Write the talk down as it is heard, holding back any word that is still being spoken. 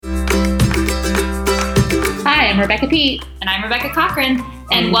Rebecca Pete. And I'm Rebecca Cochran.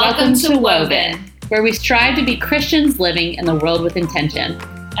 And welcome to Woven, where we strive to be Christians living in the world with intention.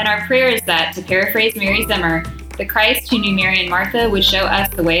 And our prayer is that, to paraphrase Mary Zimmer, the Christ who knew Mary and Martha would show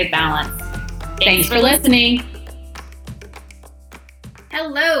us the way of balance. Thanks for listening.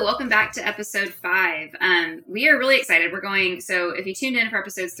 Hello, welcome back to episode 5. We are really excited. So if you tuned in for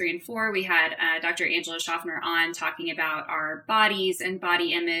episodes 3 and 4, we had Dr. Angela Schaffner on talking about our bodies and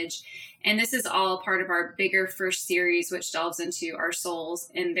body image. And this is all part of our bigger first series, which delves into our souls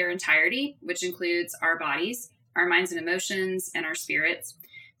in their entirety, which includes our bodies, our minds and emotions, and our spirits.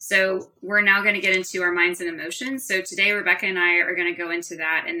 So we're now going to get into our minds and emotions. So today, Rebecca and I are going to go into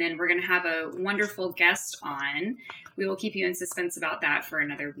that, and then we're going to have a wonderful guest on. We will keep you in suspense about that for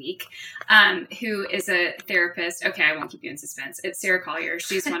another week, who is a therapist. Okay, I won't keep you in suspense. It's Sarah Collier.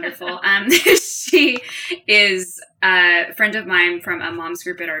 She's wonderful. She is a friend of mine from a mom's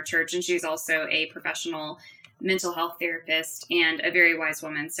group at our church, and she's also a professional mental health therapist and a very wise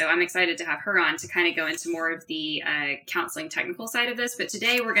woman. So I'm excited to have her on to kind of go into more of the counseling technical side of this. But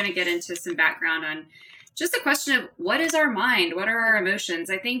today we're going to get into some background on just the question of what is our mind? What are our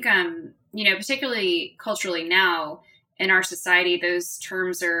emotions? I think, particularly culturally now in our society, those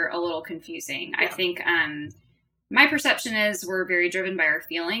terms are a little confusing. Yeah. I think my perception is we're very driven by our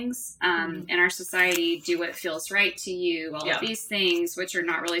feelings in our society. Do what feels right to you, all of these things, which are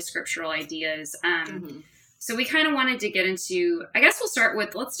not really scriptural ideas. So we kind of wanted to get into, I guess we'll start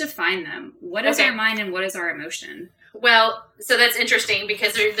with, let's define them. What is our mind and what is our emotion? Well, so that's interesting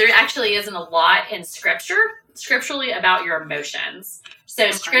because there actually isn't a lot in scripturally about your emotions. So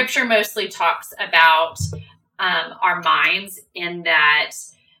Scripture mostly talks about our minds in that,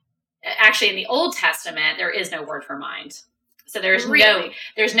 actually in the Old Testament, there is no word for mind. So there's no So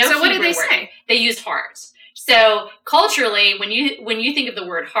Hebrew what did they word. say? They used heart. So culturally, when you think of the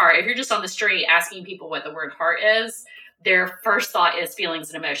word heart, if you're just on the street asking people what the word heart is, their first thought is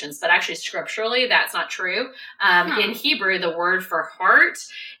feelings and emotions. But actually, scripturally, that's not true. In Hebrew, the word for heart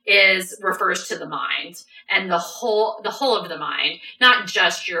refers to the mind and the whole of the mind, not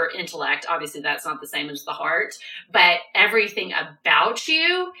just your intellect. Obviously, that's not the same as the heart, but everything about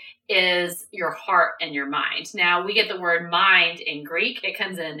you is your heart and your mind. Now, we get the word mind in Greek. It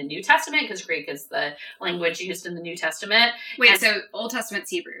comes in the New Testament because Greek is the language used in the New Testament. Wait, so Old Testament's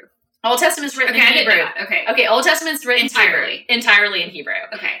Hebrew. Old Testament's written in Hebrew. Okay, Old Testament's written entirely in Hebrew.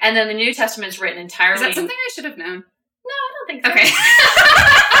 Okay. And then the New Testament's written entirely. Is that something I should have known? No, I don't think so. Okay.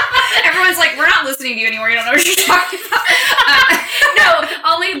 Everyone's like, we're not listening to you anymore. You don't know what you're talking about. No,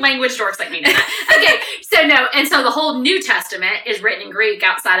 only language dorks like me know that. Okay, so the whole New Testament is written in Greek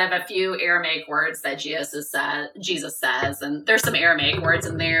outside of a few Aramaic words that Jesus says, and there's some Aramaic words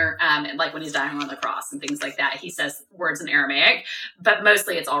in there, like when he's dying on the cross and things like that. He says words in Aramaic, but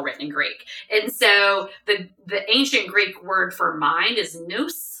mostly it's all written in Greek. And so the ancient Greek word for mind is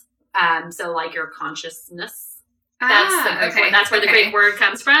nous, so like your consciousness. That's the Greek word. That's where the Greek word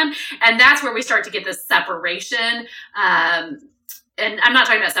comes from. And that's where we start to get this separation. And I'm not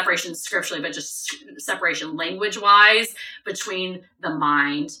talking about separation scripturally, but just separation language-wise between the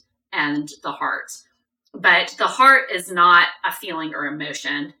mind and the heart. But the heart is not a feeling or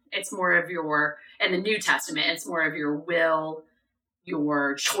emotion. It's more of in the New Testament, it's more of your will,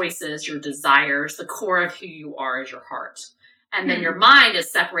 your choices, your desires. The core of who you are is your heart. And then your mind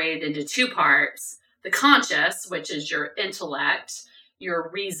is separated into two parts. The conscious, which is your intellect,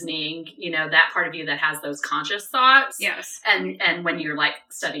 your reasoning, that part of you that has those conscious thoughts. Yes. And when you're like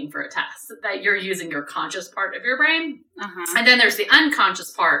studying for a test, that you're using your conscious part of your brain. Uh-huh. And then there's the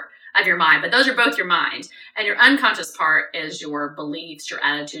unconscious part of your mind, but those are both your mind. And your unconscious part is your beliefs, your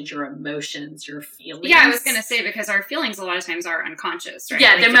attitudes, your emotions, your feelings. Yeah, I was going to say, because our feelings a lot of times are unconscious, right?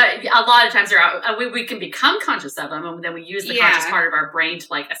 Yeah, a lot of times they're out. We can become conscious of them, and then we use the conscious part of our brain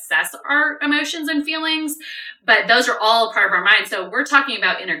to assess our emotions and feelings. But those are all part of our mind. So we're talking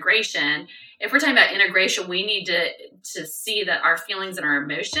about integration. If we're talking about integration, we need to see that our feelings and our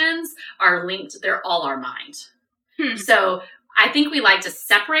emotions are linked. They're all our mind. So I think we like to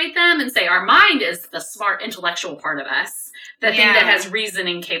separate them and say our mind is the smart intellectual part of us, the thing that has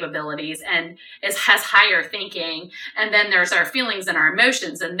reasoning capabilities and has higher thinking. And then there's our feelings and our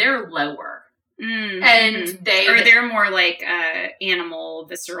emotions, and they're lower. Mm-hmm. And they're more like animal,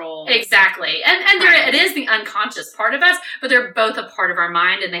 visceral. Exactly. And it is the unconscious part of us, but they're both a part of our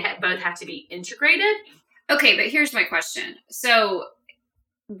mind, and they both have to be integrated. Okay, but here's my question.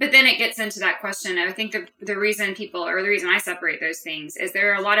 But then it gets into that question. I think the reason I separate those things is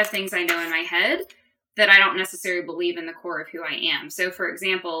there are a lot of things I know in my head, that I don't necessarily believe in the core of who I am. So for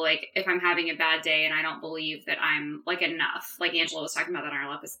example, like if I'm having a bad day and I don't believe that I'm like enough, like Angela was talking about that in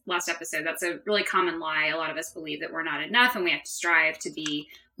our last episode, that's a really common lie. A lot of us believe that we're not enough and we have to strive to be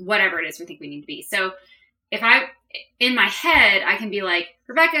whatever it is we think we need to be. So if in my head, I can be like,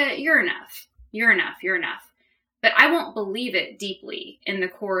 Rebecca, you're enough. You're enough. You're enough. But I won't believe it deeply in the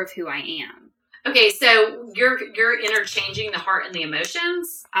core of who I am. Okay, so you're interchanging the heart and the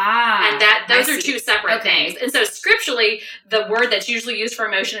emotions, and those are two separate things. And so scripturally, the word that's usually used for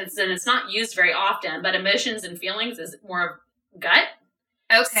emotions, and it's not used very often, but emotions and feelings is more of gut.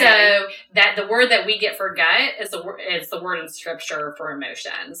 Okay. So that the word that we get for gut is the word in scripture for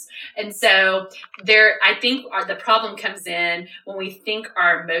emotions. And so I think the problem comes in when we think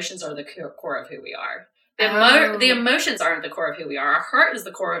our emotions are the core of who we are. The emotions aren't the core of who we are. Our heart is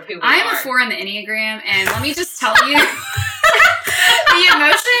the core of who we are. I'm a 4 on the Enneagram, and let me just tell you, the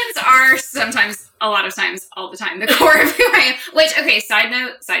emotions are sometimes, a lot of times, all the time, the core of who I am. Which, okay, side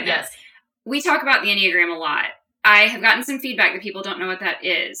note. Yes. We talk about the Enneagram a lot. I have gotten some feedback that people don't know what that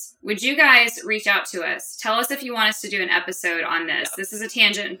is. Would you guys reach out to us? Tell us if you want us to do an episode on this. Yeah. This is a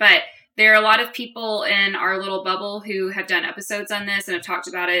tangent, but there are a lot of people in our little bubble who have done episodes on this and have talked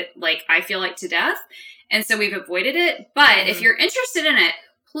about it, like, I feel like to death. And so we've avoided it. But if you're interested in it,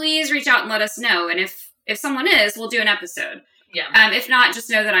 please reach out and let us know. And if someone is, we'll do an episode. Yeah. If not, just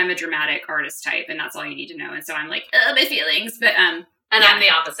know that I'm a dramatic artist type, and that's all you need to know. And so I'm like, my feelings. But and I'm the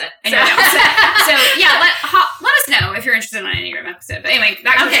opposite. So yeah, let us know if you're interested in an Enneagram episode. But anyway,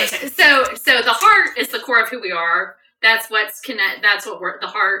 so the heart is the core of who we are. That's the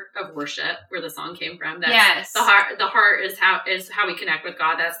heart of worship, where the song came from. Yes. The heart is how we connect with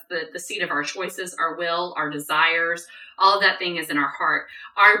God. That's the seat of our choices, our will, our desires. All of that thing is in our heart.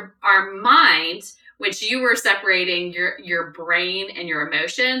 Our mind, which you were separating your brain and your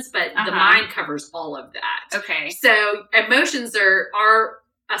emotions, but the mind covers all of that. Okay. So emotions are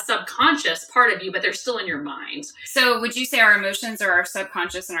a subconscious part of you, but they're still in your mind. So would you say our emotions are our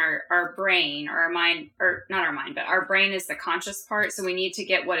subconscious and our brain, or our mind, or not our mind, but our brain is the conscious part? So we need to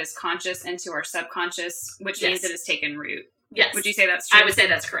get what is conscious into our subconscious, which means it has taken root. Yes. Would you say that's true? I would say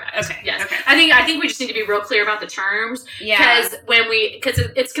that's correct. Okay. Yes. Okay. I think we just need to be real clear about the terms. Yeah. Because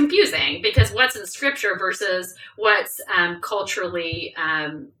it's confusing, because what's in scripture versus what's culturally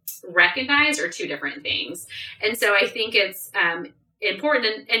recognized are two different things. And so I think it's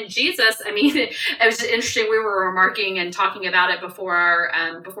important. And Jesus, I mean, it was just interesting. We were remarking and talking about it before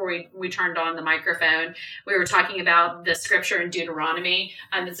we turned on the microphone. We were talking about the scripture in Deuteronomy.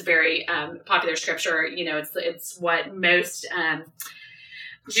 It's a very popular scripture. You know, it's what most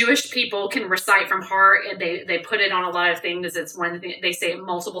Jewish people can recite from heart, and they put it on a lot of things. It's one thing they say it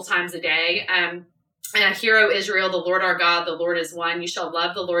multiple times a day. Hear, O Israel, the Lord our God, the Lord is one. You shall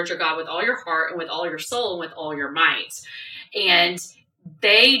love the Lord your God with all your heart and with all your soul and with all your might. And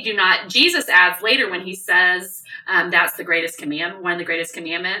they do not, Jesus adds later when he says that's the greatest commandment, one of the greatest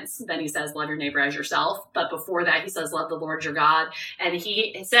commandments. Then he says, love your neighbor as yourself. But before that, he says, love the Lord your God. And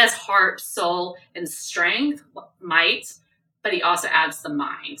he says heart, soul, and strength, might, but he also adds the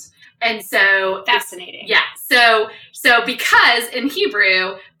mind. And so fascinating. Yeah. So because in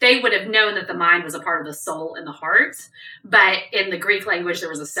Hebrew, they would have known that the mind was a part of the soul and the heart, but in the Greek language, there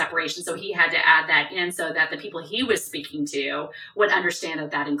was a separation. So he had to add that in so that the people he was speaking to would understand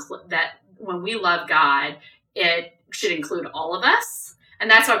that when we love God, it should include all of us. And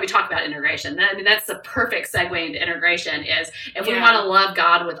that's why we talk about integration. I mean, that's the perfect segue into integration is if we want to love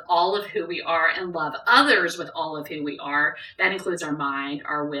God with all of who we are and love others with all of who we are, that includes our mind,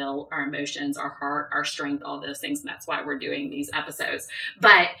 our will, our emotions, our heart, our strength, all those things. And that's why we're doing these episodes.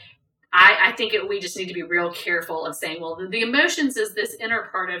 But I think we just need to be real careful of saying, well, the emotions is this inner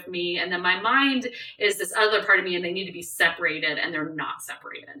part of me, and then my mind is this other part of me, and they need to be separated, and they're not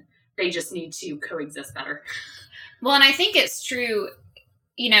separated. They just need to coexist better. Well, and I think it's true.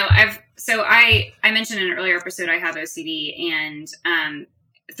 You know, I mentioned in an earlier episode, I have OCD, and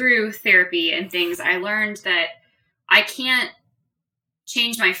through therapy and things, I learned that I can't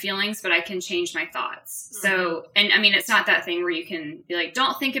change my feelings, but I can change my thoughts. Mm-hmm. So, and I mean, it's not that thing where you can be like,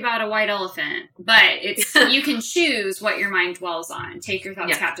 don't think about a white elephant, but it's, you can choose what your mind dwells on. Take your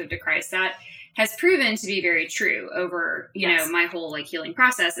thoughts captive to Christ. That has proven to be very true over, you know, my whole like healing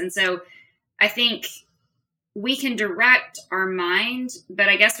process. And so I think we can direct our mind, but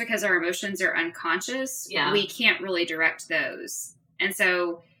I guess because our emotions are unconscious, we can't really direct those. And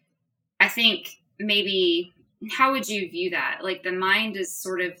so I think maybe, how would you view that? Like the mind is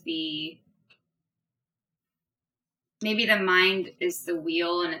sort of maybe the mind is the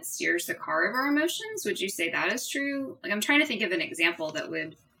wheel and it steers the car of our emotions. Would you say that is true? Like I'm trying to think of an example that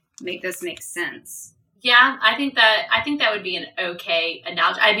would make this make sense. Yeah, I think that would be an okay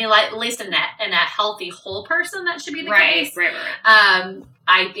analogy. I mean, like, at least in a healthy whole person, that should be the case. Right.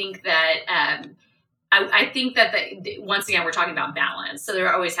 I think that I think that once again we're talking about balance, so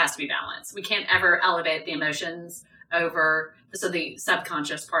there always has to be balance. We can't ever elevate the emotions over the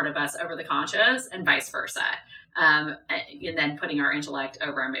subconscious part of us over the conscious, and vice versa. And then putting our intellect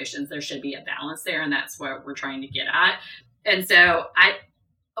over our emotions. There should be a balance there, and that's what we're trying to get at. And so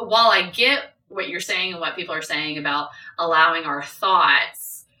while I get what you're saying and what people are saying about allowing our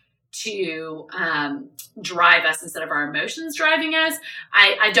thoughts to drive us instead of our emotions driving us,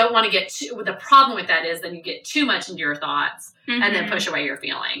 I don't want to get the problem with that is then you get too much into your thoughts and then push away your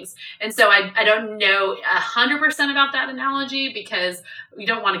feelings. And so I don't know 100% about that analogy, because you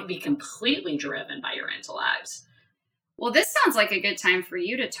don't want to be completely driven by your intellect. Well, this sounds like a good time for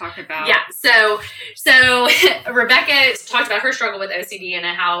you to talk about. Yeah. So Rebecca talked about her struggle with OCD and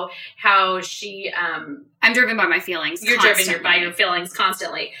how she. I'm driven by my feelings. You're driven by your feelings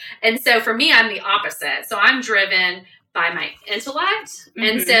constantly, and so for me, I'm the opposite. So I'm driven by my intellect,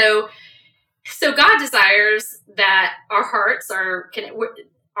 and so God desires that our hearts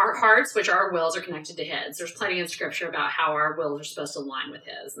which are our wills, are connected to His. There's plenty of scripture about how our wills are supposed to align with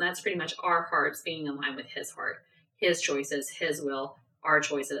His, and that's pretty much our hearts being in line with His heart. His choices, His will, our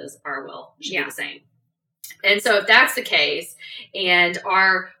choices, our will should be the same. And so if that's the case, and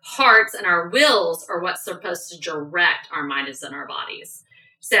our hearts and our wills are what's supposed to direct our minds and our bodies.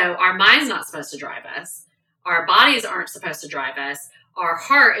 So our mind's not supposed to drive us. Our bodies aren't supposed to drive us. Our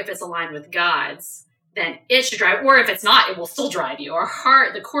heart, if it's aligned with God's, then it should drive, or if it's not, it will still drive you. Our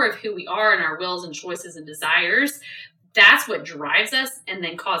heart, the core of who we are and our wills and choices and desires, that's what drives us and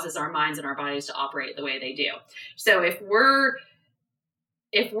then causes our minds and our bodies to operate the way they do. So if we're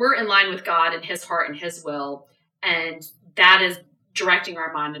in line with God and His heart and His will, and that is directing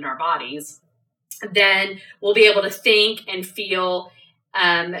our mind and our bodies, then we'll be able to think and feel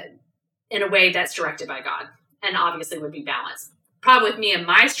in a way that's directed by God, and obviously would be balanced. Problem with me and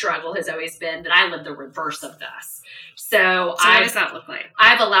my struggle has always been that I live the reverse of this. So what does that look like?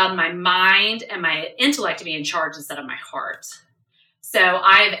 I've allowed my mind and my intellect to be in charge instead of my heart. So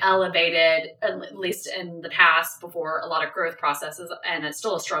I've elevated, at least in the past, before a lot of growth processes, and it's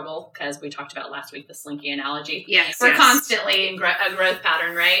still a struggle because we talked about last week the slinky analogy. Yes, we're constantly in a growth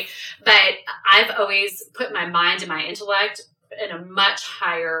pattern, right? But I've always put my mind and my intellect in a much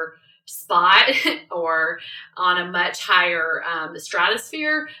higher spot or on a much higher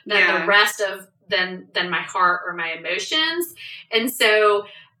stratosphere than the rest of than my heart or my emotions. And so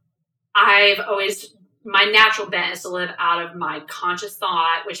my natural bent is to live out of my conscious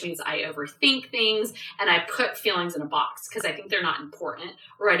thought, which means I overthink things and I put feelings in a box because I think they're not important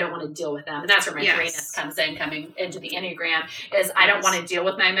or I don't want to deal with them. And that's where my threeness comes in, coming into the Enneagram, is I don't want to deal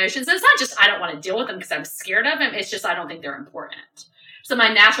with my emotions. And it's not just I don't want to deal with them because I'm scared of them. It's just I don't think they're important. So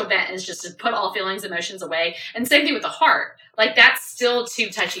my natural bent is just to put all feelings, emotions away. And same thing with the heart. Like, that's still too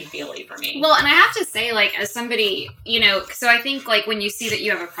touchy-feely for me. Well, and I have to say, like, as somebody, so I think, like, when you see that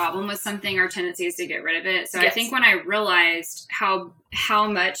you have a problem with something, our tendency is to get rid of it. So I think when I realized how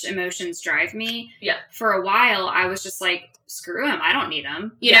much emotions drive me, for a while, I was just like, screw them. I don't need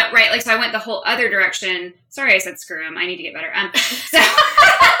them. You know, right? Like, so I went the whole other direction. Sorry, I said screw them. I need to get better. So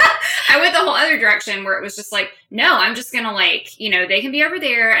I went the whole other direction where it was just like, no, I'm just going to, like, they can be over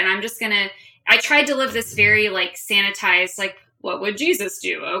there, and I'm just going to, I tried to live this very, like, sanitized, like, what would Jesus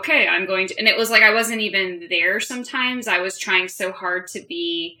do? Okay, I'm going to, and it was like, I wasn't even there sometimes. I was trying so hard to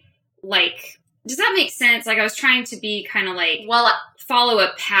be, like, does that make sense? Like, I was trying to be kind of like, follow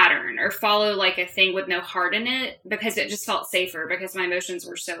a pattern or follow, like, a thing with no heart in it because it just felt safer because my emotions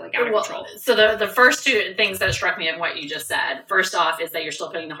were so, like, out of control. So the first two things that struck me in what you just said, first off, is that you're still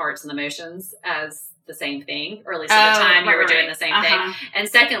putting the hearts and the emotions as the same thing, or at least at the time you were doing the same thing. And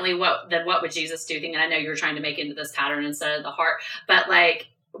secondly, what would Jesus do? And I know you're trying to make into this pattern instead of the heart, but, like,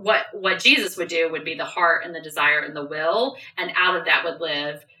 what Jesus would do would be the heart and the desire and the will, and out of that would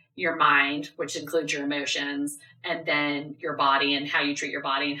live your mind, which includes your emotions, and then your body and how you treat your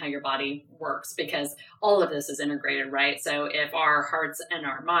body and how your body works, because all of this is integrated, right? So if our hearts and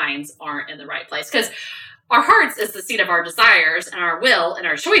our minds aren't in the right place, because our hearts is the seat of our desires and our will and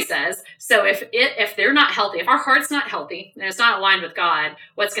our choices. So if they're not healthy, if our heart's not healthy and it's not aligned with God,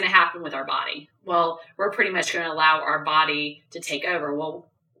 what's going to happen with our body? Well, we're pretty much going to allow our body to take over. Well,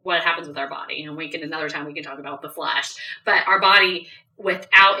 what happens with our body? And another time we can talk about the flesh, but our body,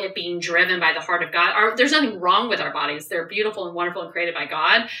 without it being driven by the heart of God, there's nothing wrong with our bodies. They're beautiful and wonderful and created by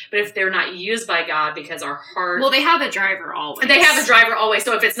God. But if they're not used by God because our heart... Well, they have a driver always. They have a driver always.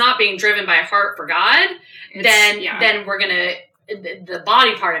 So if it's not being driven by a heart for God, then we're going to... The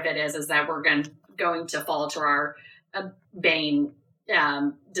body part of it is that going to fall to our vain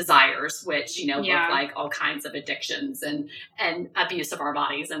desires, which, look like all kinds of addictions and abuse of our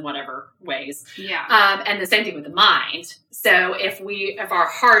bodies in whatever ways. Yeah. And the same thing with the mind. So if our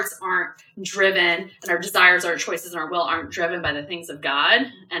hearts aren't driven and our desires, our choices, and our will aren't driven by the things of God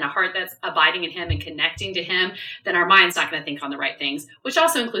and a heart that's abiding in Him and connecting to Him, then our mind's not going to think on the right things, which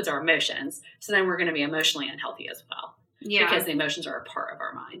also includes our emotions. So then we're going to be emotionally unhealthy as well. Yeah. Because the emotions are a part of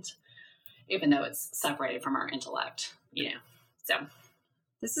our mind, even though it's separated from our intellect, So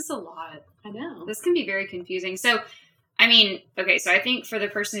this is a lot. I know. This can be very confusing. So, I mean, okay, so I think for the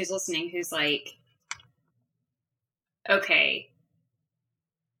person who's listening who's like, okay,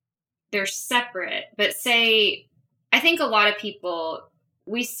 they're separate, but say, I think a lot of people,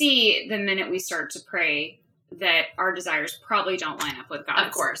 we see the minute we start to pray that our desires probably don't line up with God's.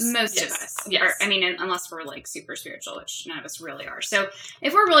 Of course. Most Yes. of us. Yes. Or, I mean, unless we're like super spiritual, which none of us really are. So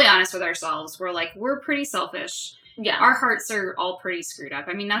if we're really honest with ourselves, we're pretty selfish. Yeah. Our hearts are all pretty screwed up.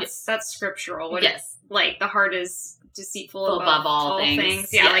 I mean, that's scriptural. Yes. Like the heart is deceitful Above all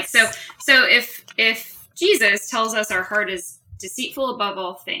things. Yeah. Yes. Like so if Jesus tells us our heart is deceitful above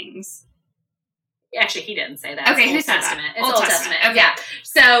all things. Actually, He didn't say that. Okay, it's who Old said Testament. that? It's Old Testament. Okay. Yeah.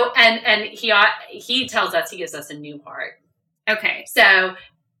 So and He tells us, He gives us a new heart. Okay. So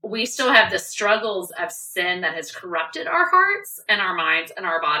we still have the struggles of sin that has corrupted our hearts and our minds and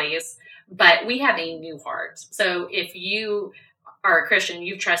our bodies, but we have a new heart. So if you are a Christian,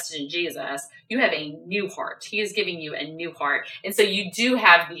 you've trusted in Jesus, you have a new heart. He is giving you a new heart. And so you do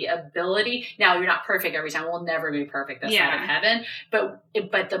have the ability. Now, you're not perfect every time. We'll never be perfect this side of heaven.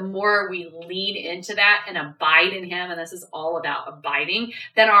 But the more we lean into that and abide in Him, and this is all about abiding,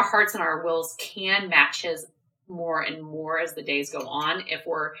 then our hearts and our wills can match His more and more as the days go on if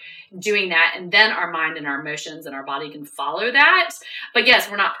we're doing that, and then our mind and our emotions and our body can follow that. But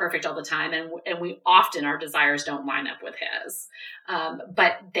yes, we're not perfect all the time, and we often, our desires don't line up with His,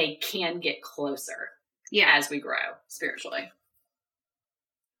 but they can get closer as we grow spiritually.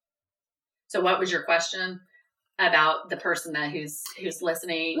 So what was your question about the person who's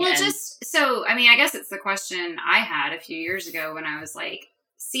listening? Well, I guess it's the question I had a few years ago when I was like,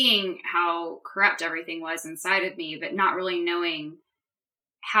 seeing how corrupt everything was inside of me, but not really knowing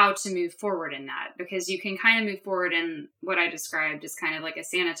how to move forward in that, because you can kind of move forward in what I described as kind of like a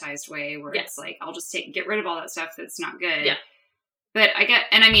sanitized way where it's like, I'll just get rid of all that stuff that's not good. Yeah. But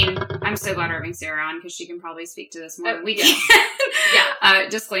I'm so glad we're having Sarah on because she can probably speak to this more than we can. Yeah.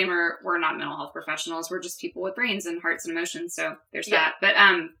 Disclaimer, we're not mental health professionals. We're just people with brains and hearts and emotions. So there's that. But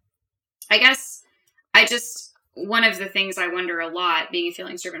I guess one of the things I wonder a lot, being a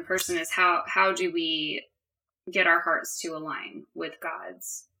feelings-driven person, is how do we get our hearts to align with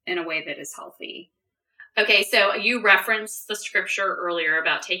God's in a way that is healthy? Okay, so you referenced the scripture earlier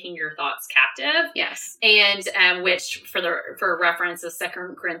about taking your thoughts captive. Yes. And which for reference is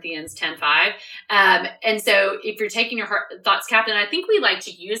 2 Corinthians 10:5. And so if you're taking your thoughts captive, and I think we like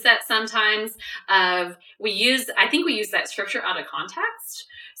to use that sometimes. I think we use that scripture out of context.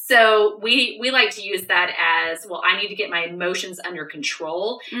 So we like to use that as, well, I need to get my emotions under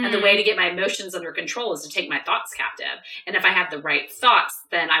control. Mm. And the way to get my emotions under control is to take my thoughts captive. And if I have the right thoughts,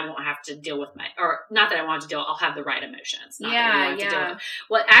 then I won't have to deal with not that I want to deal, I'll have the right emotions. Not that I want to deal with.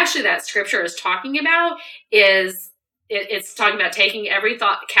 What actually that scripture is talking about is, it's talking about taking every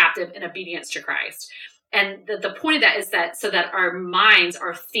thought captive in obedience to Christ. And the point of that is that so that our minds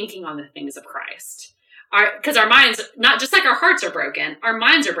are thinking on the things of Christ. Because our minds, not just like our hearts are broken, our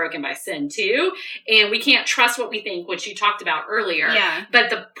minds are broken by sin too. And we can't trust what we think, which you talked about earlier. Yeah. But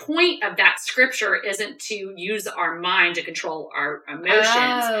the point of that scripture isn't to use our mind to control our emotions.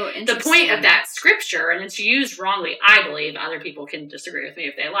 Oh, the point of that scripture, and it's used wrongly, I believe, other people can disagree with me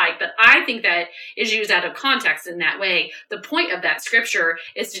if they like, but I think that is used out of context in that way. The point of that scripture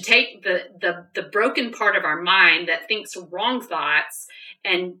is to take the broken part of our mind that thinks wrong thoughts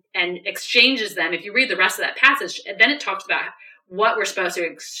and exchanges them. If you read the rest of that passage, then it talks about what we're supposed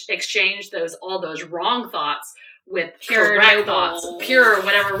to exchange all those wrong thoughts with pure correct thoughts, pure,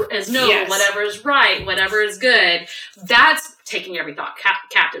 whatever is noble, whatever is right, whatever is good. That's taking every thought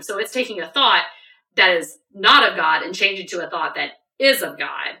captive. So it's taking a thought that is not of God and changing to a thought that is of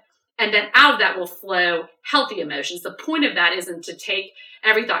God. And then out of that will flow healthy emotions. The point of that isn't to take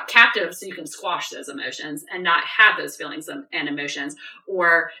every thought captive so you can squash those emotions and not have those feelings and emotions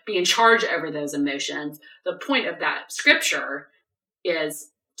or be in charge over those emotions. The point of that scripture is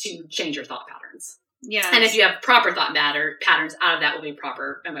to change your thought patterns. Yeah. And if you have proper thought patterns, out of that will be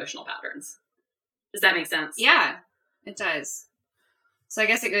proper emotional patterns. Does that make sense? Yeah, it does. So I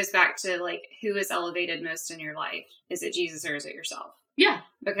guess it goes back to like, who is elevated most in your life? Is it Jesus or is it yourself? Yeah.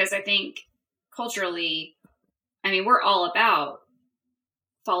 Because I think culturally, I mean, we're all about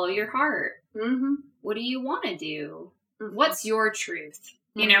follow your heart. Mm-hmm. What do you want to do? Mm-hmm. What's your truth?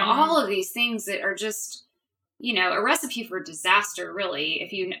 You know, all of these things that are just, you know, a recipe for disaster, really.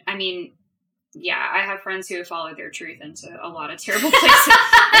 I have friends who have followed their truth into a lot of terrible places.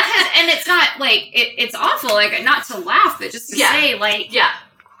 And it's not like, it's awful, like, not to laugh, but just to say, like,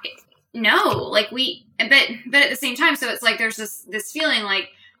 no, like, but at the same time, so it's like, there's this feeling like,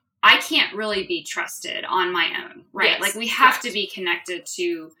 I can't really be trusted on my own, right? Yes, like, we have to be connected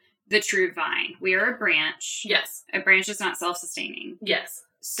to the true vine. We are a branch. Yes. A branch is not self-sustaining. Yes.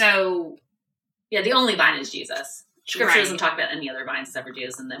 So. Yeah, the only vine is Jesus. Scripture doesn't Right. talk about any other vines except for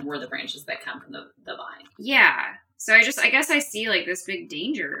Jesus, and then we're the branches that come from the vine. Yeah. So I guess I see like this big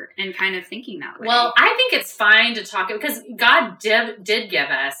danger in kind of thinking that way. Well, I think it's fine to talk, because God did give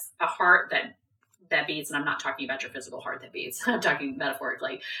us a heart that beats, and I'm not talking about your physical heart that beats. I'm talking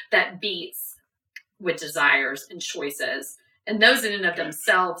metaphorically, that beats with desires and choices. And those in and of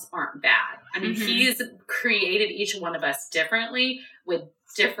themselves aren't bad. I mean, Mhm. He's created each one of us differently, with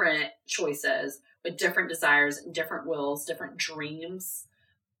different choices, with different desires and different wills, different dreams.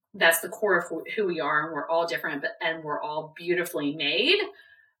 That's the core of who we are, and we're all different, and we're all beautifully made.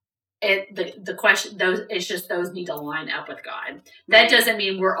 The question, it's just those need to line up with God. That doesn't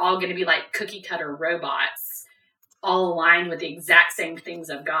mean we're all going to be like cookie cutter robots, all aligned with the exact same things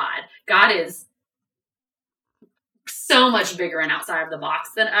of God. God is so much bigger and outside of the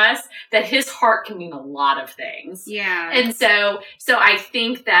box than us, that His heart can mean a lot of things. Yeah. And so I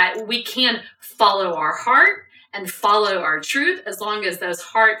think that we can follow our heart and follow our truth, as long as those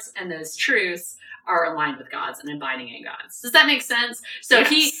hearts and those truths are aligned with God's and abiding in God's. Does that make sense? So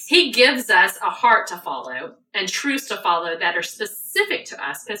Yes. He gives us a heart to follow and truths to follow that are specific to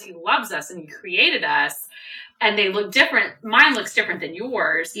us, because He loves us and He created us. And they look different. Mine looks different than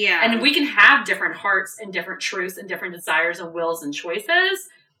yours. Yeah. And we can have different hearts and different truths and different desires and wills and choices,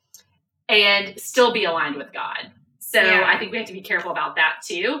 and still be aligned with God. So Yeah. I think we have to be careful about that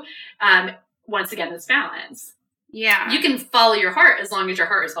too. Once again, it's balance. Yeah. You can follow your heart as long as your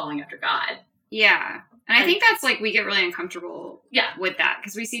heart is following after God. Yeah. And I think that's like, we get really uncomfortable Yeah. with that,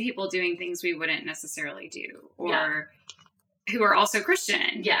 because we see people doing things we wouldn't necessarily do, or Yeah. who are also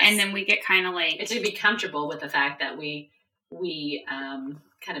Christian. Yes. And then we get kind of like, It's to be comfortable with the fact that we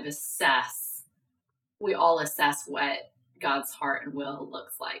kind of assess. We all assess what God's heart and will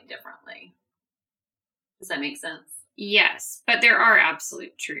looks like differently. Does that make sense? yes, but there are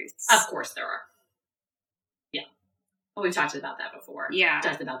absolute truths. Of course there are. Yeah. Well, we've talked about that before. Yeah. We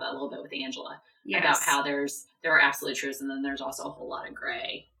talked about that a little bit with Angela. Yes. About how there are absolute truths, and then there's also a whole lot of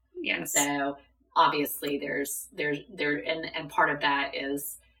gray. And Yes. so obviously there's and part of that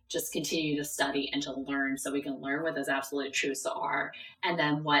is just continue to study and to learn, so we can learn what those absolute truths are, and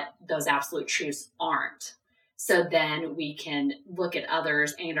then what those absolute truths aren't. So then we can look at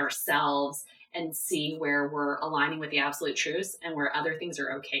others and ourselves and see where we're aligning with the absolute truths, and where other things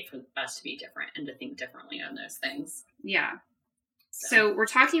are okay for us to be different and to think differently on those things. Yeah. So we're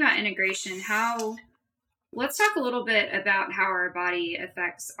talking about integration. Let's talk a little bit about how our body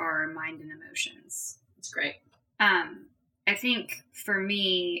affects our mind and emotions. It's great. I think for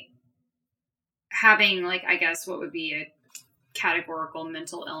me, having like, I guess what would be a categorical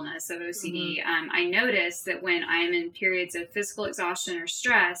mental illness of OCD, I notice that when I'm in periods of physical exhaustion or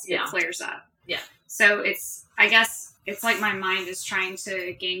stress, Yeah. it flares up. Yeah. So I guess it's like my mind is trying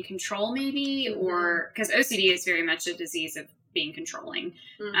to gain control, maybe, or because OCD is very much a disease of being controlling,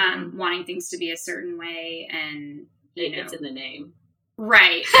 wanting things to be a certain way, and It's in the name.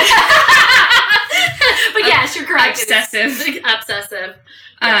 right. But yes, you're correct. Obsessive. Obsessive.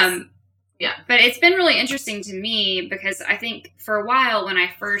 Yes. Yeah. But it's been really interesting to me, because I think for a while when I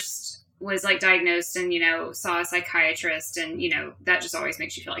first was like diagnosed and, saw a psychiatrist, and, that just always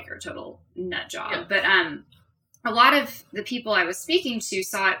makes you feel like you're a total nut job. Yeah. But a lot of the people I was speaking to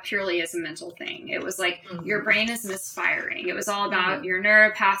saw it purely as a mental thing. It was like, your brain is misfiring. It was all about your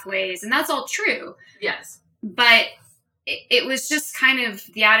neural pathways, and that's all true. Yes. But it was just kind of,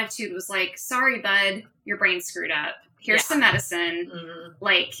 the attitude was like, sorry, bud, your brain's screwed up. Here's some medicine.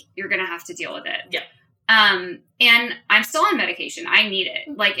 Like, you're going to have to deal with it. Yeah. And I'm still on medication. I need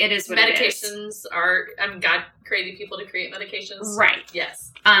it. Like, it is what it is. Medications are, God created people to create medications. Right.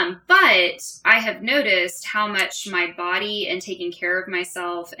 Yes. But I have noticed how much my body and taking care of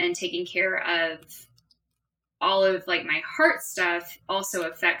myself and taking care of all of like my heart stuff also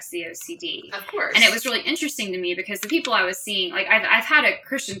affects the OCD. Of course. And it was really interesting to me, because the people I was seeing, like I've had a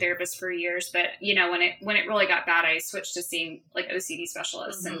Christian therapist for years, but when it really got bad, I switched to seeing like OCD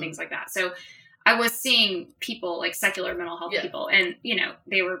specialists and things like that. So I was seeing people, like secular mental health people, and, you know,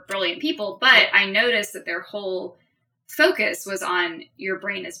 they were brilliant people, but I noticed that their whole focus was on your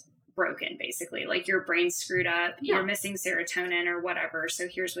brain is broken, basically. Like, your brain's screwed up, you're missing serotonin or whatever, so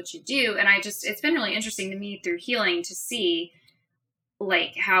here's what you do. And it's been really interesting to me through healing to see,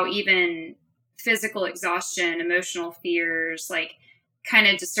 like, how even physical exhaustion, emotional fears, like, kind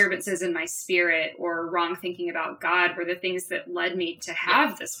of disturbances in my spirit or wrong thinking about God were the things that led me to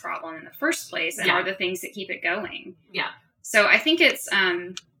have this problem in the first place, and are the things that keep it going. Yeah. So I think it's,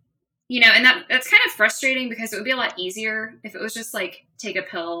 you know, and that's kind of frustrating because it would be a lot easier if it was just like, take a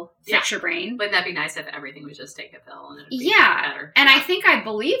pill, fix your brain. Wouldn't that be nice if everything was just take a pill and it'd be better? And I think I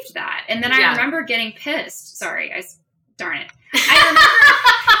believed that. And then I remember getting pissed. Sorry, darn it. I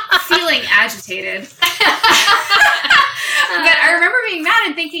remember feeling agitated. But I remember being mad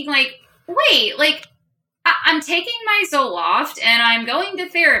and thinking, like, wait, like, I'm taking my Zoloft and I'm going to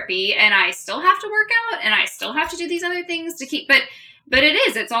therapy and I still have to work out and I still have to do these other things to keep, but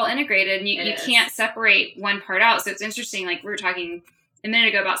it's all integrated, and you can't separate one part out. So it's interesting, like we were talking a minute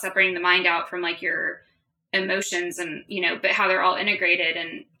ago about separating the mind out from like your emotions, and, you know, but how they're all integrated.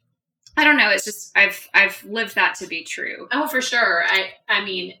 And I don't know, it's just, I've lived that to be true. Oh, for sure. I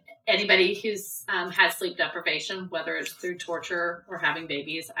mean, anybody who's had sleep deprivation, whether it's through torture or having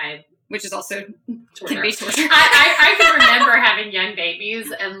babies, which is also torture. Can be torture. I can remember having young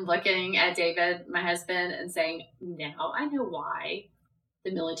babies and looking at David, my husband, and saying, now I know why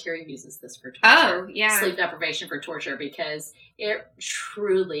the military uses this for torture. Oh, yeah. Sleep deprivation for torture, because it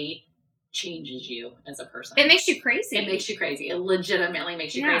truly changes you as a person. It makes you crazy. It makes you crazy. It legitimately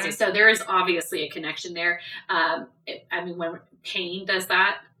makes you crazy. So there is obviously a connection there. I mean, when pain does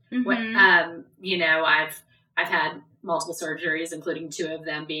that, you know, I've had multiple surgeries, including 2 of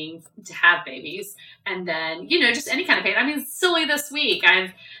them being to have babies. And then, you know, just any kind of pain. I mean, silly this week,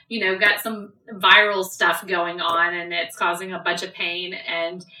 I've, you know, got some viral stuff going on and it's causing a bunch of pain.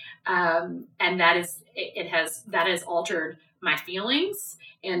 And that has altered my feelings,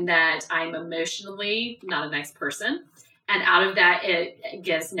 and that I'm emotionally not a nice person. And out of that, it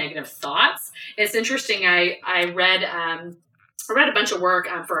gives negative thoughts. It's interesting. I read a bunch of work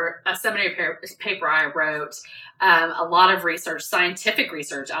for a seminary paper I wrote, a lot of research, scientific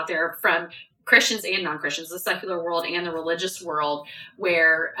research out there from Christians and non-Christians, the secular world and the religious world,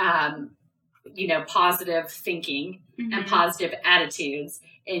 where, you know, positive thinking and positive attitudes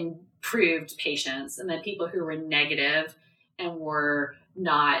improved patients. And then people who were negative and were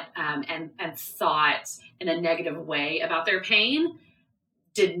not, and thought in a negative way about their pain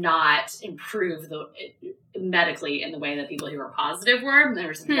did not improve medically in the way that people who are positive were. And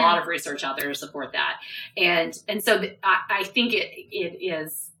there's a lot of research out there to support that. And so I think it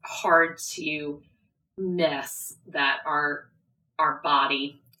is hard to miss that our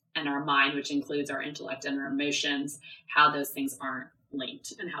body and our mind, which includes our intellect and our emotions, how those things aren't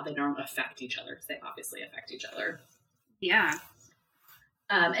linked and how they don't affect each other, because they obviously affect each other. Yeah.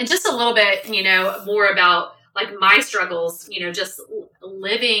 And just a little bit, you know, more about like my struggles, you know, just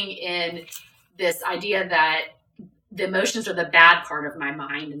living in this idea that the emotions are the bad part of my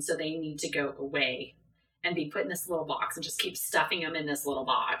mind, and so they need to go away and be put in this little box, and just keep stuffing them in this little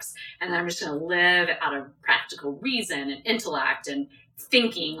box. And then I'm just going to live out of practical reason and intellect and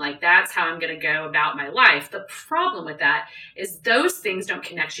thinking, like that's how I'm going to go about my life. The problem with that is those things don't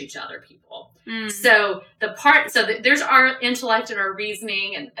connect you to other people. So there's our intellect and our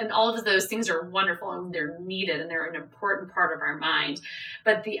reasoning, and all of those things are wonderful and they're needed and they're an important part of our mind.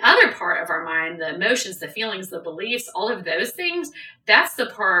 But the other part of our mind, the emotions, the feelings, the beliefs, all of those things, that's the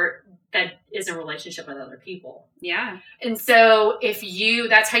part that is in relationship with other people. Yeah. And so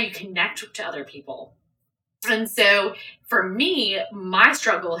that's how you connect to other people. And so for me, my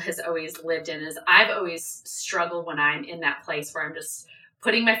struggle has always lived in is I've always struggled when I'm in that place where I'm just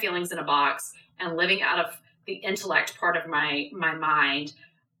putting my feelings in a box and living out of the intellect part of my mind.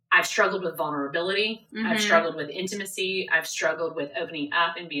 I've struggled with vulnerability. I've struggled with intimacy. I've struggled with opening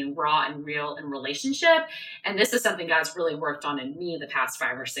up and being raw and real in relationship. And this is something God's really worked on in me the past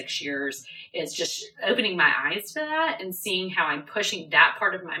 5 or 6 years, is just opening my eyes to that and seeing how I'm pushing that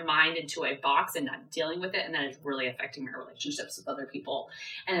part of my mind into a box and not dealing with it. And that is really affecting my relationships with other people.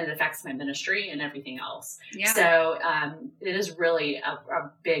 And it affects my ministry and everything else. Yeah. So it is really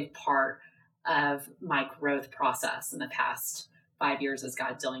a big part of my growth process in the past 5 years, as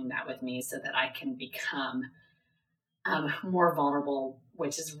God dealing that with me so that I can become more vulnerable,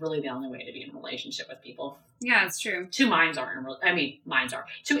 which is really the only way to be in a relationship with people. Yeah, it's true. 2 minds aren't, minds are.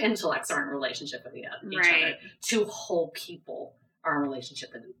 2 intellects are in a relationship with each other. 2 whole people are in a relationship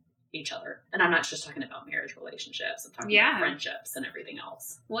with each other. And I'm not just talking about marriage relationships. I'm talking about friendships and everything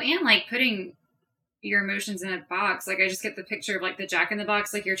else. Well, and like putting your emotions in a box. Like I just get the picture of like the Jack in the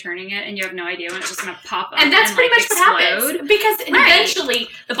Box, like you're turning it and you have no idea when it's just gonna pop up. And that's pretty much explode. what happens. Because eventually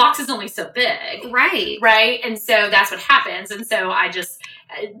the box is only so big. Right. Right? And so that's what happens. And so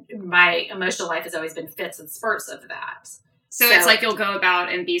my emotional life has always been fits and spurts of that. So it's like you'll go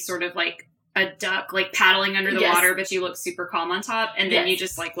about and be sort of like a duck, like paddling under the water, but you look super calm on top, and then you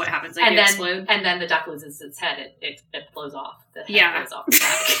just like what happens? Like you explode, and then the duck loses its head. It blows off. The head blows off the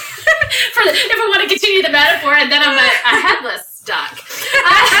back. If we want to continue the metaphor, and then I'm a headless duck.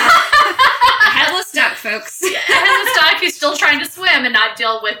 A headless duck, folks. A headless duck who's still trying to swim and not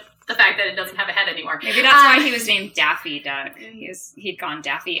deal with the fact that it doesn't have a head anymore. Maybe that's why he was named Daffy Duck. He'd gone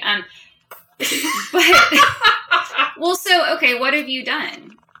Daffy. But well, so okay, what have you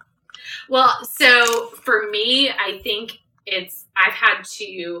done? Well, so for me, I think I've had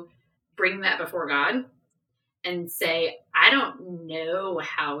to bring that before God and say, I don't know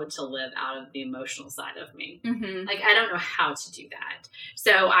how to live out of the emotional side of me. Mm-hmm. Like, I don't know how to do that.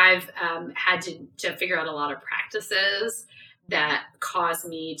 So I've had to figure out a lot of practices that cause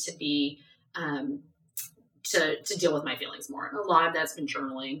me to be, to deal with my feelings more. And a lot of that's been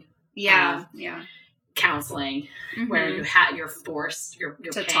journaling. Yeah. Counseling, where you're forced, you're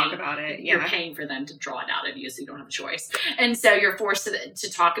to paying, talk about it. You're paying for them to draw it out of you, so you don't have a choice, and so you're forced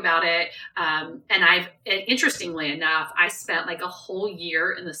to talk about it. And interestingly enough, I spent like a whole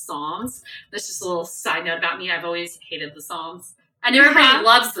year in the Psalms. This is just a little side note about me. I've always hated the Psalms. I know everybody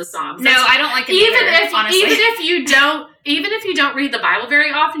loves the Psalms. No, I don't like it honestly. Even if you don't read the Bible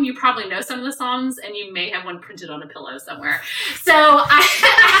very often, you probably know some of the Psalms, and you may have one printed on a pillow somewhere. So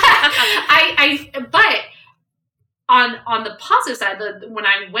but on the positive side, when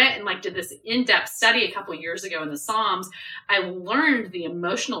I went and like did this in-depth study a couple of years ago in the Psalms, I learned the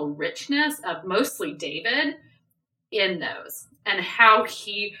emotional richness of mostly David in those and how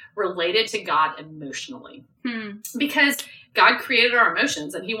he related to God emotionally. Because God created our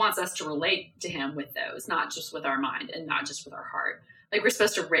emotions and he wants us to relate to him with those, not just with our mind and not just with our heart. Like we're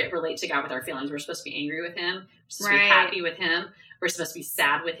supposed to relate to God with our feelings. We're supposed to be angry with him. We're supposed to be happy with him. We're supposed to be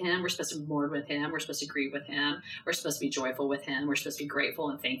sad with him. We're supposed to mourn with him. We're supposed to grieve with him. We're supposed to be joyful with him. We're supposed to be grateful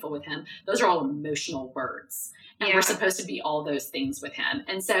and thankful with him. Those are all emotional words. And we're supposed to be all those things with him.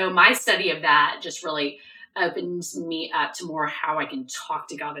 And so my study of that just really opens me up to more how I can talk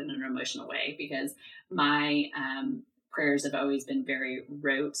to God in an emotional way, because my prayers have always been very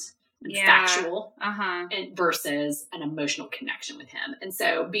rote and factual and versus an emotional connection with him. And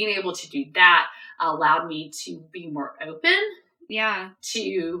so being able to do that allowed me to be more open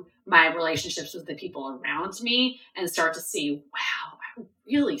to my relationships with the people around me and start to see, wow, I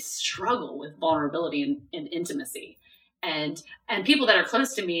really struggle with vulnerability and intimacy. And people that are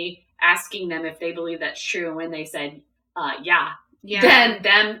close to me, asking them if they believe that's true. And when they said, then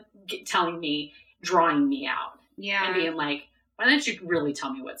them telling me, drawing me out and being like, why don't you really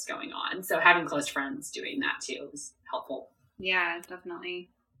tell me what's going on? So having close friends doing that too is helpful. Yeah,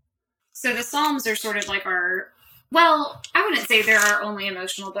 definitely. So the Psalms are sort of like I wouldn't say they're our only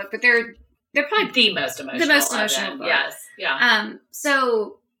emotional book, but they're probably the most emotional book. Yes. Yeah.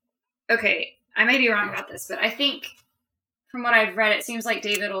 So, okay, I may be wrong about this, but I think from what I've read, it seems like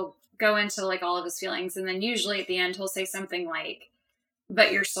David will go into like all of his feelings, and then usually at the end he'll say something like,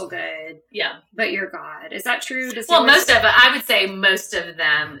 but you're still good. Yeah. But you're God. Is that true? I would say most of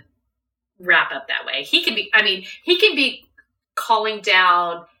them wrap up that way. He can be calling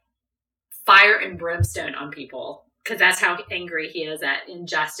down fire and brimstone on people because that's how angry he is at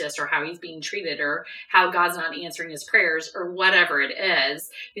injustice or how he's being treated or how God's not answering his prayers or whatever it is.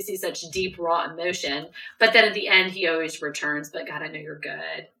 You see such deep, raw emotion. But then at the end, he always returns, but God, I know you're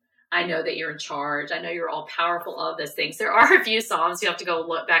good. I know that you're in charge. I know you're all powerful, all of those things. There are a few Psalms. You have to go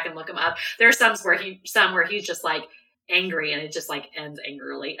look back and look them up. There are some where he's just like angry and it just like ends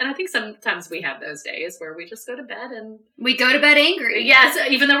angrily. And I think sometimes we have those days where we just go to bed and we go to bed angry. Yes,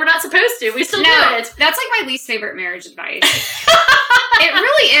 even though we're not supposed to, we still do it. That's like my least favorite marriage advice. It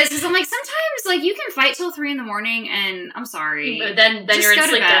really is, because I'm like, sometimes like you can fight till 3 a.m. and I'm sorry. But then you're in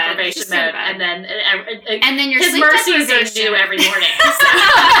sleep deprivation mode, and then your his sleep mercies are due every morning.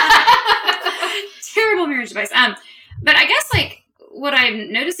 Terrible marriage advice. But I guess like what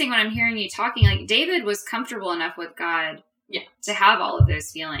I'm noticing when I'm hearing you talking, like David was comfortable enough with God to have all of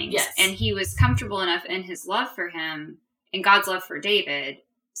those feelings. Yes. And he was comfortable enough in his love for him and God's love for David,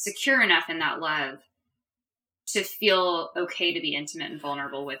 secure enough in that love to feel okay to be intimate and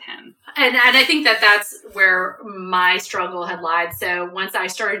vulnerable with him. And I think that's where my struggle had lied. So once I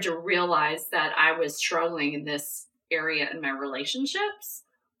started to realize that I was struggling in this area in my relationships,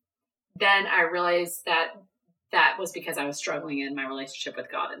 then I realized that that was because I was struggling in my relationship with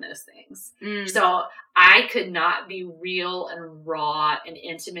God and those things. Mm. So I could not be real and raw and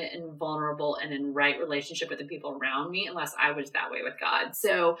intimate and vulnerable and in right relationship with the people around me unless I was that way with God.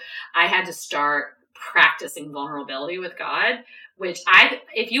 So I had to start practicing vulnerability with God, which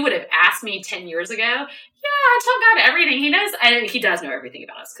if you would have asked me 10 years ago, I tell God everything. He knows, and he does know everything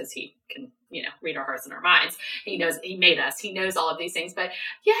about us because he can, read our hearts and our minds. He knows, he made us. He knows all of these things. But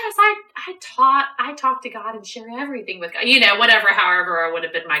yes, I talk to God and share everything with God, however would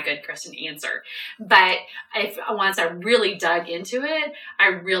have been my good Christian answer. But once I really dug into it, I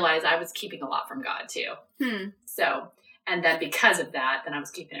realized I was keeping a lot from God too. So, and then because of that, then I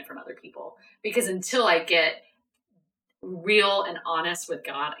was keeping it from other people. Because until I get real and honest with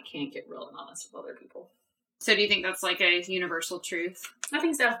God, I can't get real and honest with other people. So do you think that's like a universal truth? I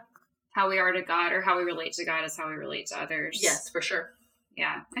think so. How we are to God, or how we relate to God is how we relate to others. Yes, for sure.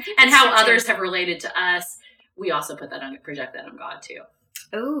 Yeah. And how others have related to us, we also project that on God too.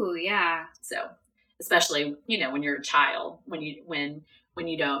 Oh, yeah. So, especially, when you're a child, when you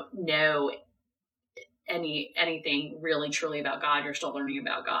don't know anything really truly about God, you're still learning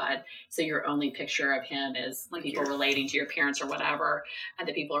about God. So your only picture of him is like people relating to your parents or whatever, and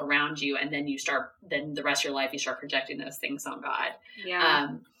the people around you. And then then the rest of your life, you start projecting those things on God. Yeah.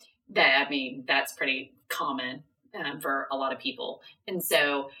 That's pretty common for a lot of people. And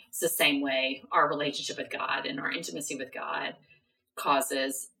so it's the same way our relationship with God and our intimacy with God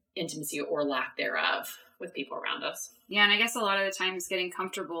causes intimacy or lack thereof with people around us. Yeah, and I guess a lot of the times getting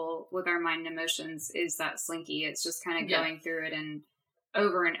comfortable with our mind and emotions is that slinky. It's just kind of going through it and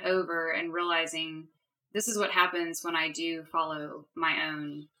over and realizing this is what happens when I do follow my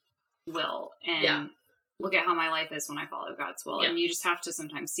own will. And look at how my life is when I follow God's will. And you just have to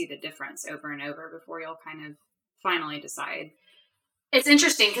sometimes see the difference over and over before you'll kind of finally decide. It's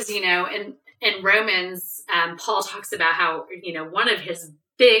interesting because, in Romans, Paul talks about how, one of his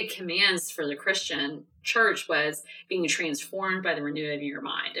big commands for the Christian church was being transformed by the renewing of your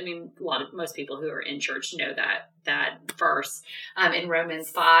mind. I mean, most people who are in church know that verse in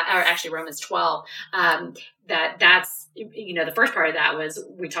Romans 5, or actually Romans 12. That's the first part of that was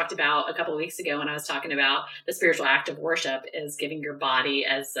we talked about a couple of weeks ago when I was talking about the spiritual act of worship is giving your body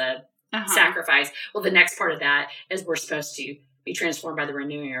as a sacrifice. Well, the next part of that is we're supposed to be transformed by the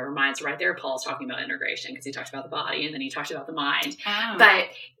renewing of our minds. Right there, Paul's talking about integration because he talked about the body and then he talked about the mind. Oh. But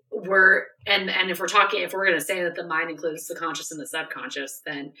if we're going to say that the mind includes the conscious and the subconscious,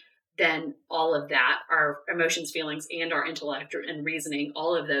 then all of that, our emotions, feelings, and our intellect and reasoning,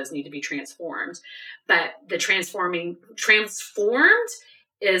 all of those need to be transformed. But the transformed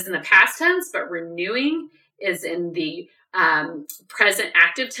is in the past tense, but renewing is in the present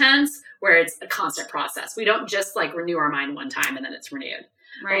active tense, where it's a constant process. We don't just renew our mind one time and then it's renewed.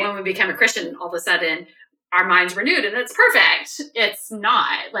 Right. But when we become a Christian, all of a sudden our mind's renewed and it's perfect. It's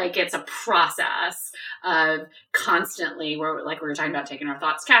not. It's a process of constantly, we were talking about taking our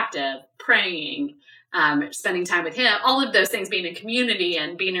thoughts captive, praying, spending time with him, all of those things, being in community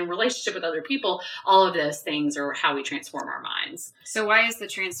and being in relationship with other people, all of those things are how we transform our minds. So why is the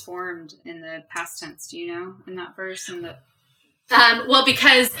transformed in the past tense? Do you know in that verse? Well,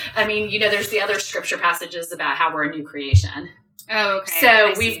 because, there's the other scripture passages about how we're a new creation. Oh, okay.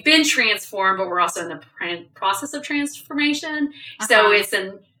 So we've been transformed, but we're also in the process of transformation. So it's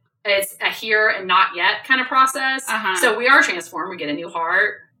a here and not yet kind of process. So we are transformed. We get a new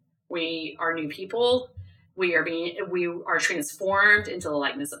heart. We are new people. We are transformed into the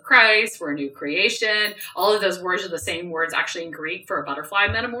likeness of Christ. We're a new creation. All of those words are the same words actually in Greek for a butterfly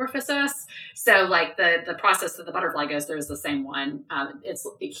metamorphosis. So the process that the butterfly goes through is the same one.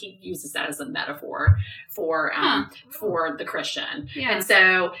 He uses that as a metaphor for the Christian. Yeah. And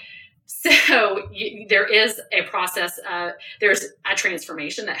so there is a process. There's a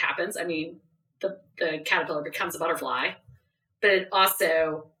transformation that happens. The caterpillar becomes a butterfly, but it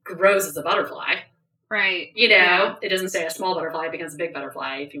also grows as a butterfly. Right. It doesn't say a small butterfly becomes a big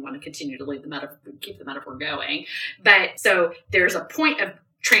butterfly if you want to continue to keep the metaphor going. But so there's a point of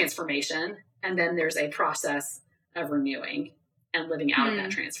transformation, and then there's a process of renewing and living out of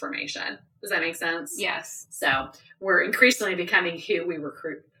that transformation. Does that make sense? Yes. So we're increasingly becoming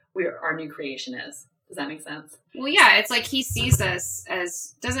who our new creation is. Does that make sense? Well, yeah, it's like he sees us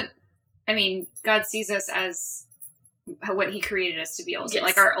as God sees us as what he created us to be, ultimately,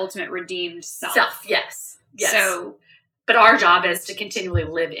 like our ultimate redeemed self. Yes. So, but our job is to continually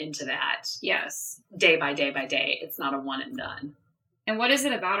live into that. Yes. Day by day by day. It's not a one and done. And what is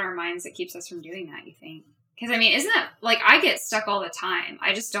it about our minds that keeps us from doing that, you think? Because, isn't that, I get stuck all the time.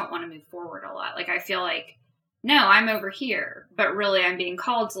 I just don't want to move forward a lot. I feel like no, I'm over here, but really I'm being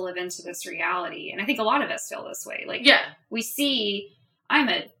called to live into this reality. And I think a lot of us feel this way. Like, we see, I'm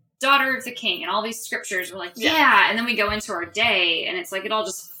a daughter of the king, and all these scriptures, we're like, and then we go into our day, and it's like, it all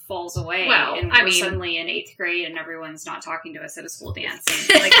just falls away. Well, and we're suddenly in 8th grade, and everyone's not talking to us at a school dance,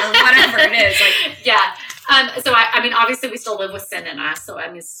 and, like, or whatever it is. Like, so I mean, obviously we still live with sin in us. So,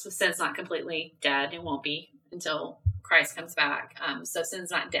 I mean, sin's not completely dead. It won't be until Christ comes back. So sin's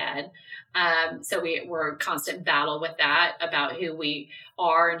not dead. So we're in constant battle with that about who we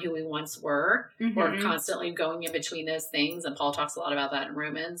are and who we once were. Mm-hmm. We're constantly going in between those things. And Paul talks a lot about that in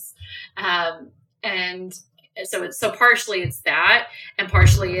Romans. And so partially it's that, and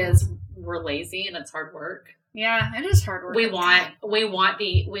partially is we're lazy and it's hard work. Yeah, it is hard work. We want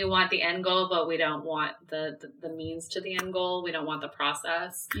the end goal, but we don't want the means to the end goal. We don't want the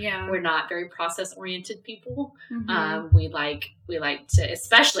process. Yeah, we're not very process oriented people. Mm-hmm. We like to,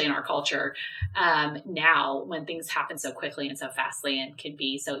 especially in our culture now, when things happen so quickly and so fastly and can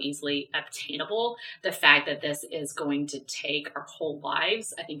be so easily obtainable. The fact that this is going to take our whole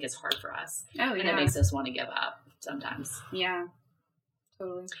lives, I think, is hard for us. Oh, yeah, and it makes us want to give up sometimes. Yeah.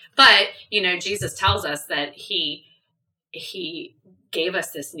 Totally. But, Jesus tells us that he gave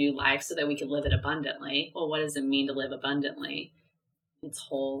us this new life so that we could live it abundantly. Well, what does it mean to live abundantly? It's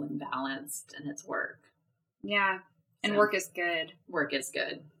whole and balanced, and it's work. Yeah. And work is good. Work is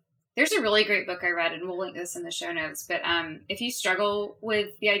good. There's a really great book I read, and we'll link this in the show notes. But if you struggle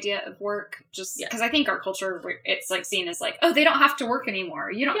with the idea of work, just because I think our culture, it's like seen as like, oh, they don't have to work anymore.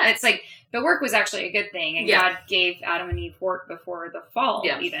 You don't. Yeah. It's like, but work was actually a good thing, and God gave Adam and Eve work before the fall,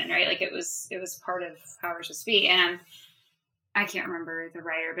 even, right? Like it was part of how we're supposed to be. And I can't remember the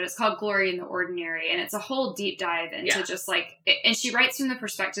writer, but it's called Glory in the Ordinary. And it's a whole deep dive into just like, and she writes from the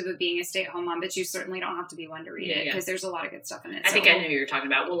perspective of being a stay-at-home mom, but you certainly don't have to be one to read it because there's a lot of good stuff in it. I think I know who you're talking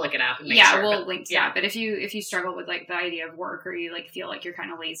about. We'll look it up and make sure. We'll link to that. But if you struggle with like the idea of work, or you like feel like you're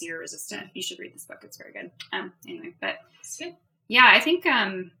kind of lazy or resistant, you should read this book. It's very good. Anyway, but I think,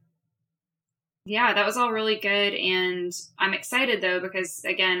 that was all really good. And I'm excited though, because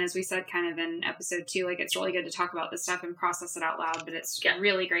again, as we said kind of in episode 2, like it's really good to talk about this stuff and process it out loud, but it's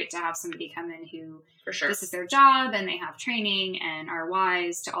really great to have somebody come in who this is their job and they have training and are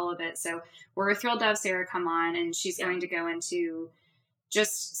wise to all of it. So we're thrilled to have Sarah come on, and she's going to go into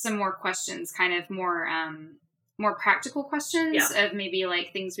just some more questions, kind of more practical questions of maybe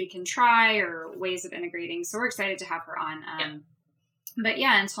like things we can try or ways of integrating. So we're excited to have her on. But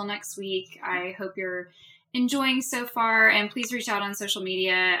until next week, I hope you're enjoying so far, and please reach out on social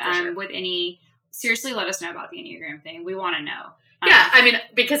media with any, seriously, let us know about the Enneagram thing. We want to know. I mean,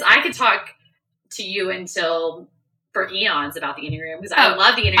 because I could talk to you for eons about the Enneagram, because I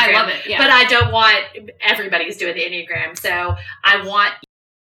love the Enneagram. I love it, but I don't want everybody's doing the Enneagram. So I want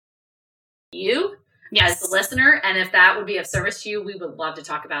you as the listener, and if that would be of service to you, we would love to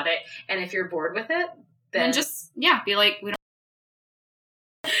talk about it. And if you're bored with it, then just, be like, we don't.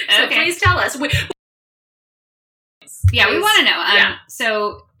 So please tell us. We want to know.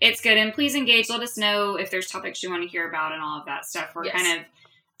 So it's good. And please engage. Let us know if there's topics you want to hear about and all of that stuff. We're kind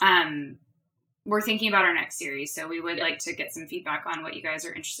of, we're thinking about our next series. So we would like to get some feedback on what you guys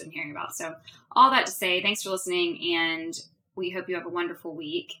are interested in hearing about. So all that to say, thanks for listening. And we hope you have a wonderful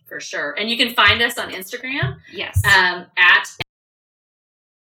week. For sure. And you can find us on Instagram. Yes. And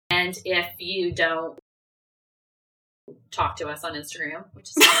if you don't talk to us on Instagram, which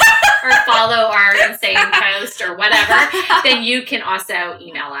is or follow our insane post or whatever, then you can also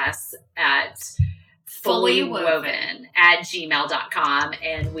email us at fullywoven@gmail.com,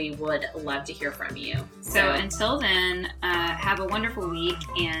 and we would love to hear from you. So until then, have a wonderful week,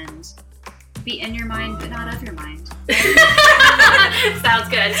 and be in your mind but not of your mind.